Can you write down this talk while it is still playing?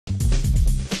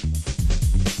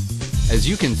As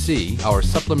you can see, our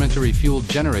supplementary fuel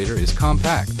generator is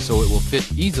compact, so it will fit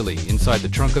easily inside the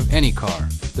trunk of any car.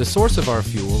 The source of our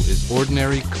fuel is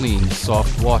ordinary, clean,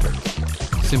 soft water.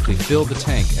 Simply fill the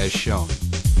tank as shown.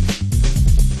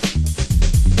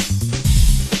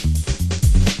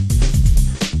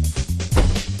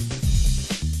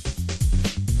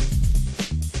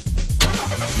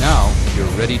 Now,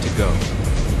 you're ready to go.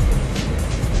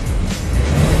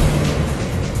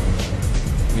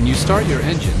 When you start your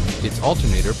engine, its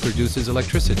alternator produces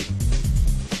electricity,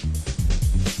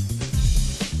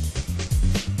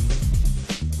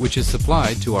 which is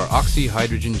supplied to our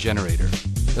oxy-hydrogen generator.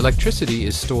 Electricity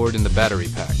is stored in the battery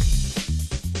pack.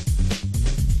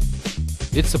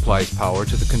 It supplies power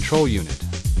to the control unit.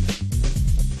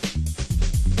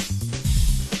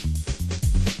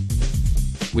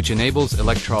 Which enables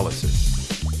electrolysis.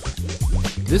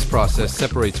 This process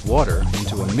separates water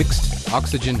into a mixed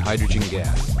oxygen-hydrogen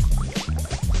gas.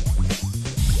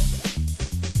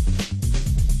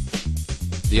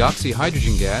 The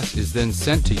oxy-hydrogen gas is then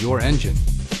sent to your engine.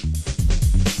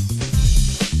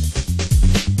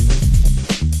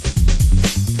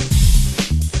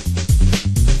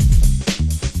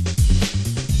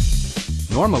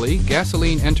 Normally,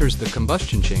 gasoline enters the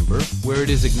combustion chamber where it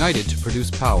is ignited to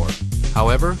produce power.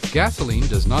 However, gasoline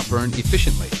does not burn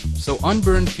efficiently, so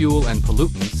unburned fuel and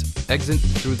pollutants exit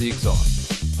through the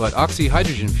exhaust. But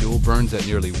oxy-hydrogen fuel burns at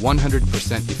nearly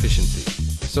 100% efficiency.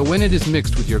 So when it is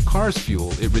mixed with your car's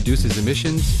fuel, it reduces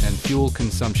emissions and fuel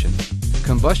consumption.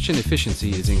 Combustion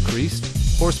efficiency is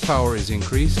increased, horsepower is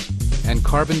increased, and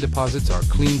carbon deposits are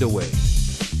cleaned away.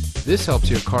 This helps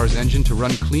your car's engine to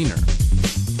run cleaner.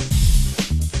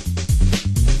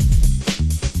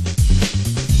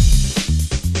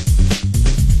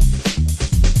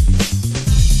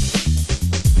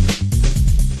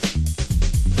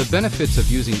 The benefits of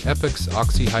using Epox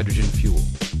oxy-hydrogen fuel.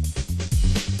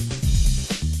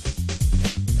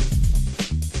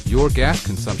 Your gas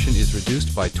consumption is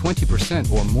reduced by 20%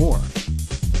 or more.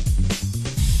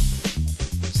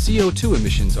 CO2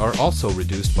 emissions are also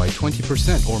reduced by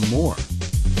 20% or more.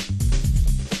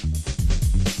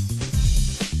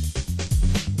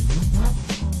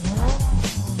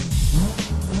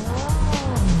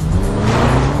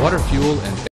 Water, fuel,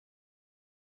 and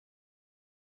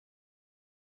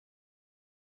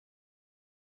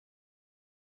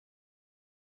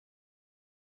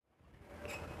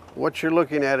what you're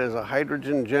looking at is a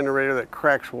hydrogen generator that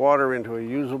cracks water into a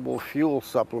usable fuel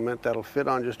supplement that'll fit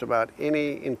on just about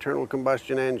any internal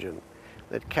combustion engine,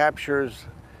 that captures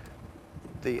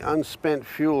the unspent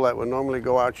fuel that would normally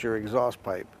go out your exhaust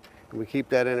pipe. And we keep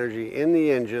that energy in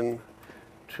the engine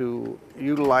to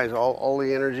utilize all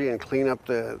the energy and clean up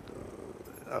the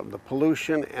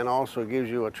pollution, and also gives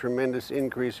you a tremendous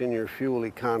increase in your fuel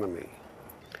economy.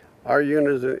 Our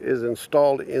unit is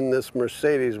installed in this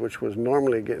Mercedes, which was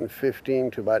normally getting 15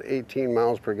 to about 18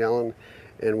 miles per gallon,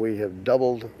 and we have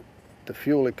doubled the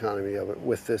fuel economy of it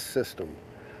with this system.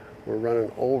 We're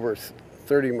running over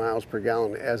 30 miles per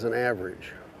gallon as an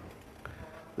average.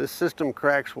 This system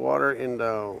cracks water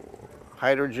into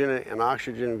hydrogen and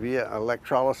oxygen via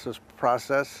electrolysis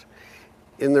process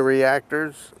in the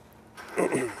reactors.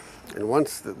 And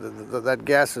once that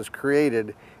gas is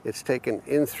created, it's taken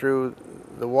in through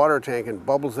the water tank and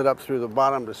bubbles it up through the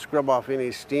bottom to scrub off any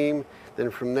steam.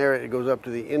 Then from there it goes up to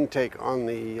the intake on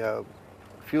the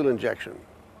fuel injection.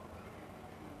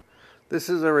 This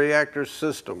is a reactor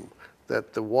system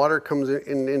that the water comes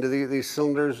into these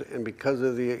cylinders, and because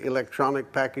of the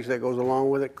electronic package that goes along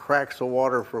with it, cracks the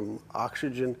water from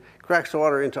oxygen, cracks the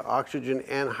water into oxygen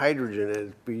and hydrogen,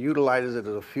 and we utilize it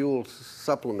as a fuel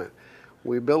supplement.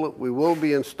 We will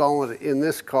be installing it in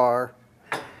this car.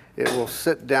 It will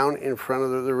sit down in front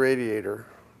of the radiator,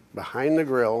 behind the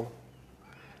grill,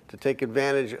 to take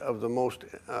advantage of the most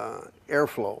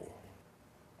airflow.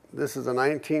 This is a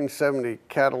 1970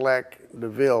 Cadillac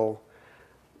DeVille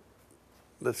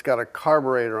that's got a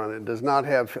carburetor on it. It does not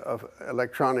have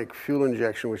electronic fuel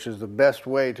injection, which is the best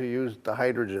way to use the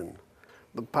hydrogen.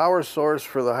 The power source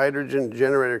for the hydrogen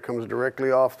generator comes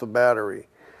directly off the battery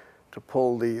to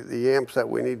pull the amps that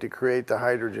we need to create the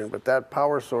hydrogen, but that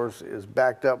power source is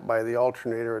backed up by the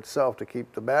alternator itself to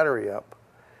keep the battery up.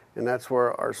 And that's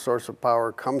where our source of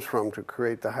power comes from to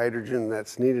create the hydrogen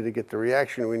that's needed to get the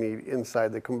reaction we need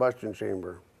inside the combustion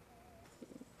chamber.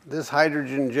 This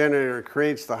hydrogen generator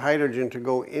creates the hydrogen to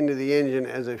go into the engine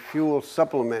as a fuel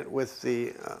supplement with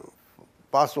the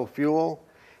fossil fuel.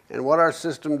 And what our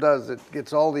system does, it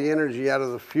gets all the energy out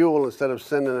of the fuel instead of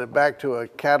sending it back to a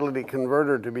catalytic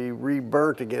converter to be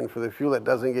reburnt again for the fuel that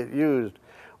doesn't get used.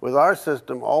 With our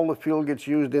system, all the fuel gets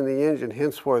used in the engine,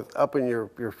 henceforth upping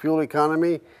your fuel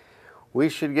economy. we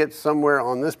should get somewhere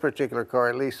on this particular car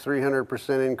at least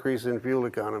 300% increase in fuel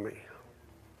economy.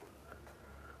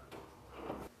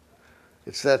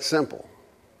 It's that simple.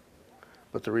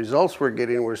 But the results we're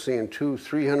getting, we're seeing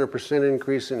 300%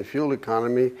 increase in fuel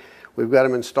economy. We've got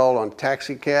them installed on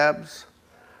taxi cabs.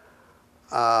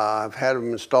 I've had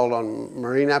them installed on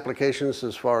marine applications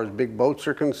as far as big boats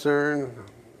are concerned,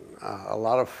 a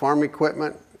lot of farm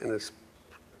equipment, and it's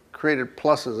created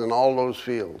pluses in all those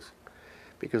fields.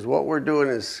 Because what we're doing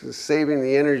is saving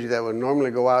the energy that would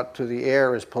normally go out to the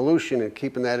air as pollution and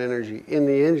keeping that energy in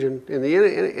the engine, in the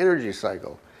energy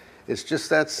cycle. It's just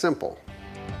that simple.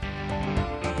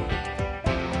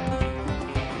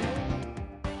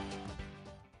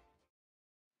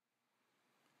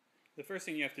 The first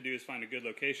thing you have to do is find a good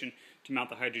location to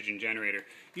mount the hydrogen generator.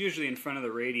 Usually in front of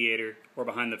the radiator or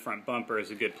behind the front bumper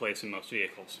is a good place in most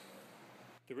vehicles.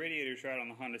 The radiator shroud on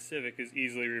the Honda Civic is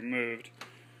easily removed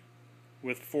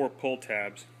with 4 pull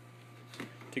tabs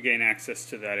to gain access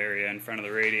to that area in front of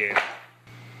the radiator.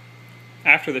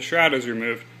 After the shroud is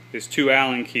removed, there's 2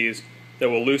 Allen keys that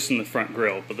will loosen the front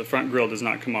grille, but the front grille does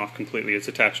not come off completely. It's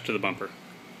attached to the bumper.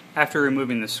 After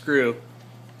removing the screw,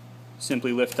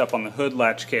 simply lift up on the hood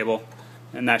latch cable,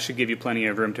 and that should give you plenty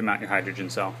of room to mount your hydrogen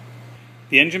cell.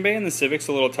 The engine bay in the Civic's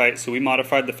a little tight, so we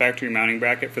modified the factory mounting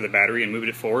bracket for the battery and moved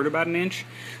it forward about 1 inch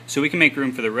so we can make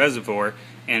room for the reservoir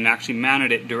and actually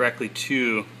mounted it directly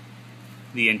to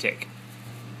the intake.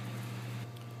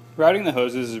 Routing the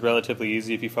hoses is relatively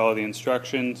easy if you follow the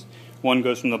instructions. One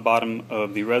goes from the bottom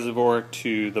of the reservoir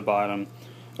to the bottom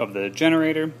of the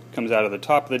generator, comes out of the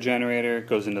top of the generator,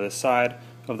 goes into the side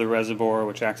of the reservoir,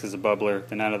 which acts as a bubbler,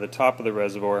 then out of the top of the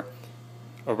reservoir,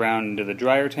 around into the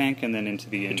dryer tank, and then into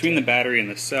the intake. Between the battery and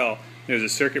the cell, there's a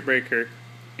circuit breaker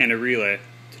and a relay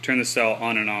to turn the cell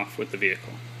on and off with the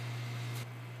vehicle.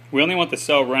 We only want the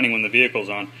cell running when the vehicle's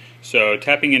on, so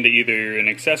tapping into either an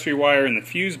accessory wire in the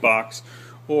fuse box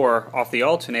or off the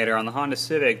alternator on the Honda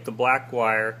Civic, the black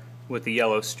wire with the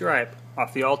yellow stripe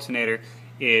off the alternator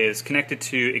is connected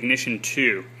to ignition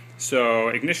 2. So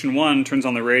ignition 1 turns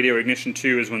on the radio, ignition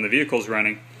 2 is when the vehicle's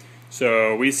running.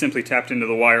 So we simply tapped into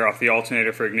the wire off the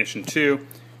alternator for ignition 2,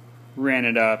 ran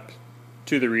it up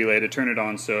to the relay to turn it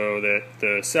on so that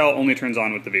the cell only turns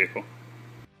on with the vehicle.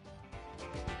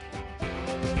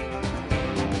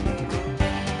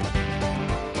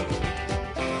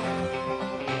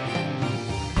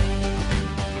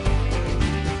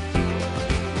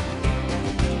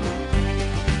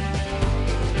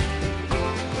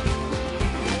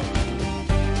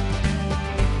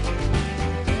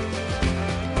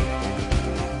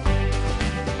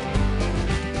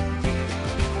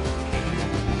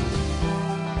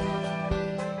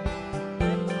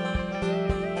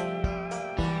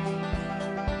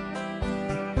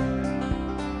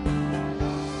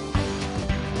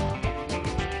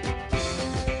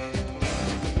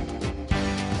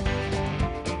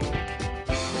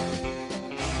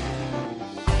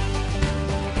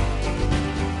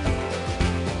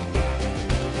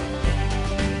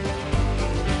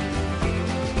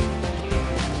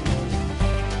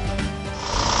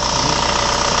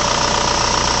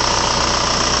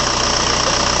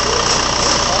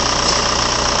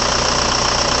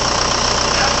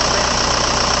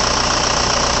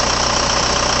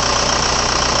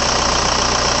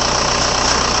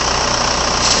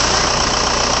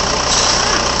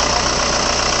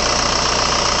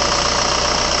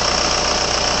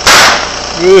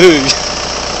 Ooh.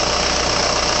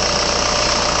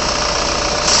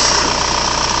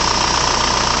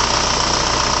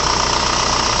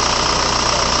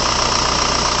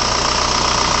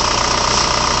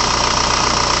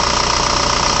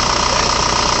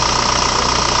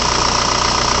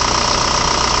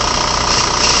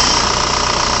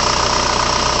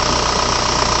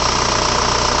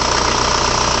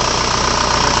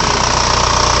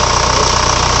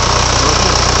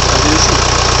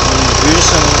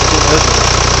 Something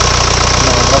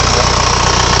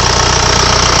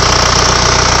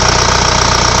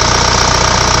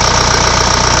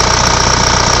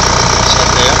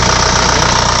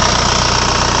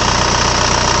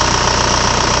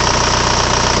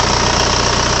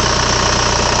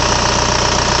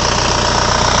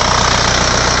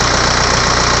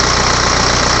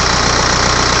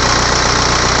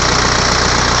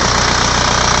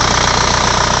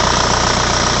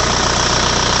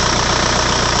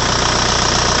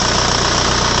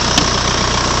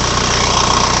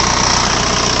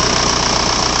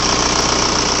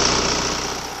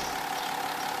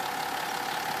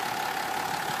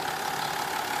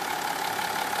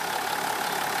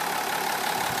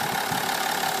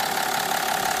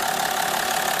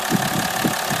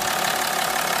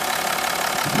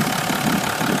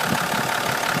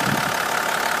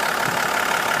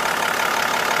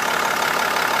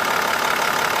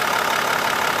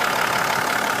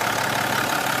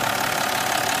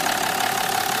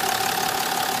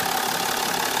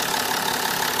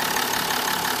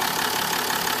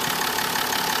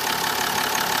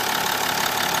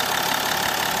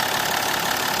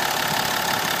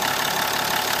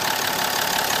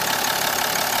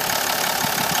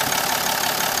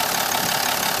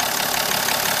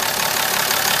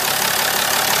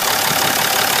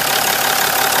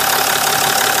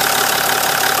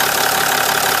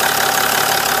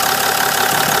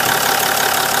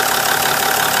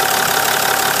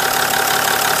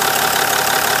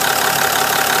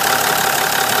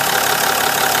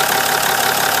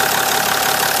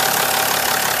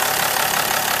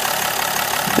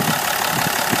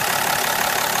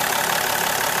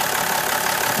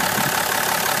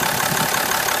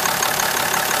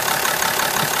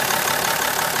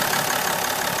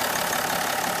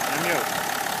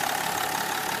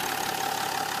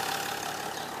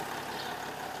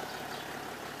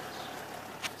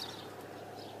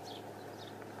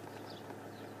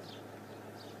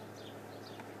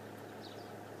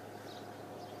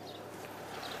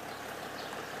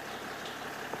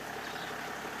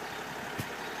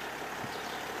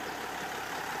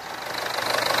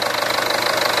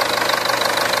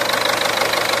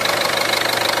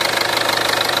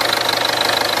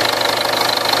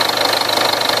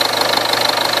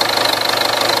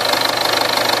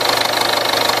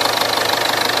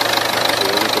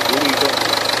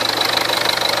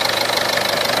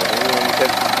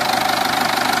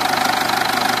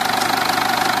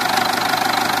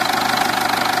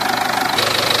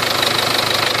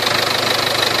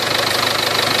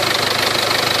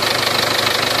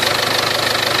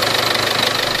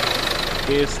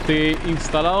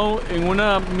instalado en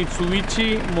una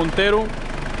Mitsubishi Montero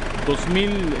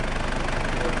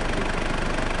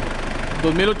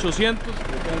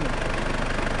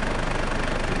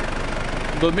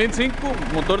 2005,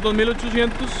 motor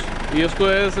 2800, y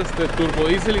esto es turbo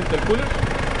diesel intercooler.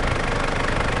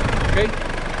 Okay.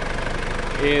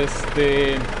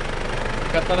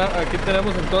 Aquí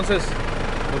tenemos entonces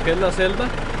lo que es la celda.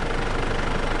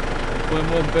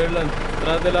 Podemos ver la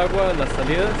entrada del agua, las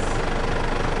salidas.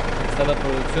 Está la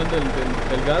producción del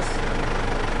gas.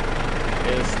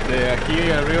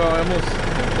 Aquí arriba vemos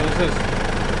entonces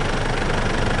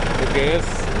lo que es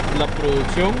la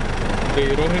producción de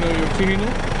hidrógeno y oxígeno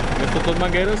en estas dos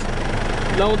mangueras.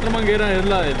 La otra manguera es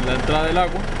la de la entrada del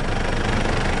agua.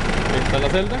 Ahí está la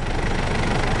celda.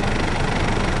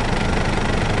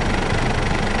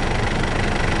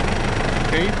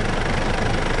 Okay.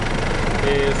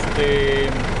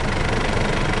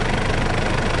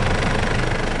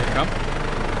 Acá.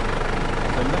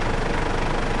 Celda.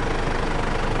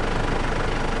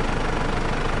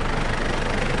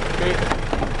 Okay.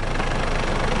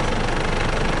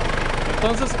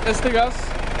 Entonces este gas,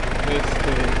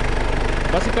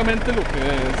 básicamente lo que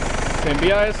se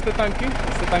envía a este tanque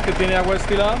tiene agua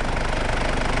destilada.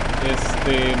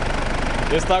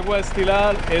 Esta agua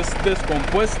destilada es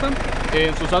descompuesta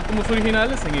en sus átomos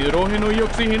originales, en hidrógeno y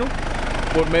oxígeno,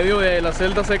 por medio de la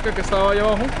celda seca que estaba ahí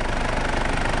abajo,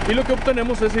 y lo que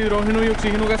obtenemos es hidrógeno y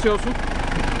oxígeno gaseoso,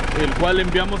 el cual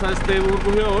enviamos a este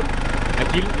burbujeador.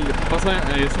 Aquí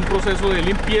es un proceso de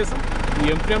limpieza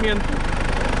y enfriamiento,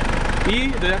 y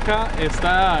de acá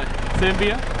se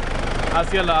envía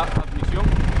hacia la admisión,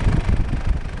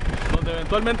 donde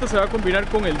eventualmente se va a combinar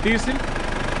con el diésel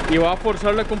y va a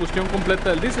forzar la combustión completa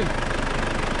del diésel.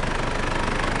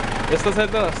 Esta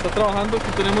celda está trabajando.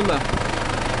 Aquí tenemos los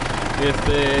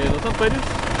amperios,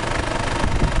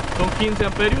 son 15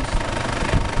 amperios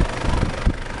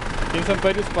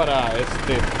para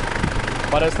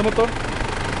este motor.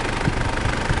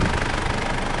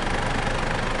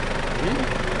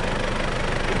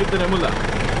 Y aquí tenemos la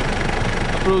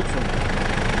producción.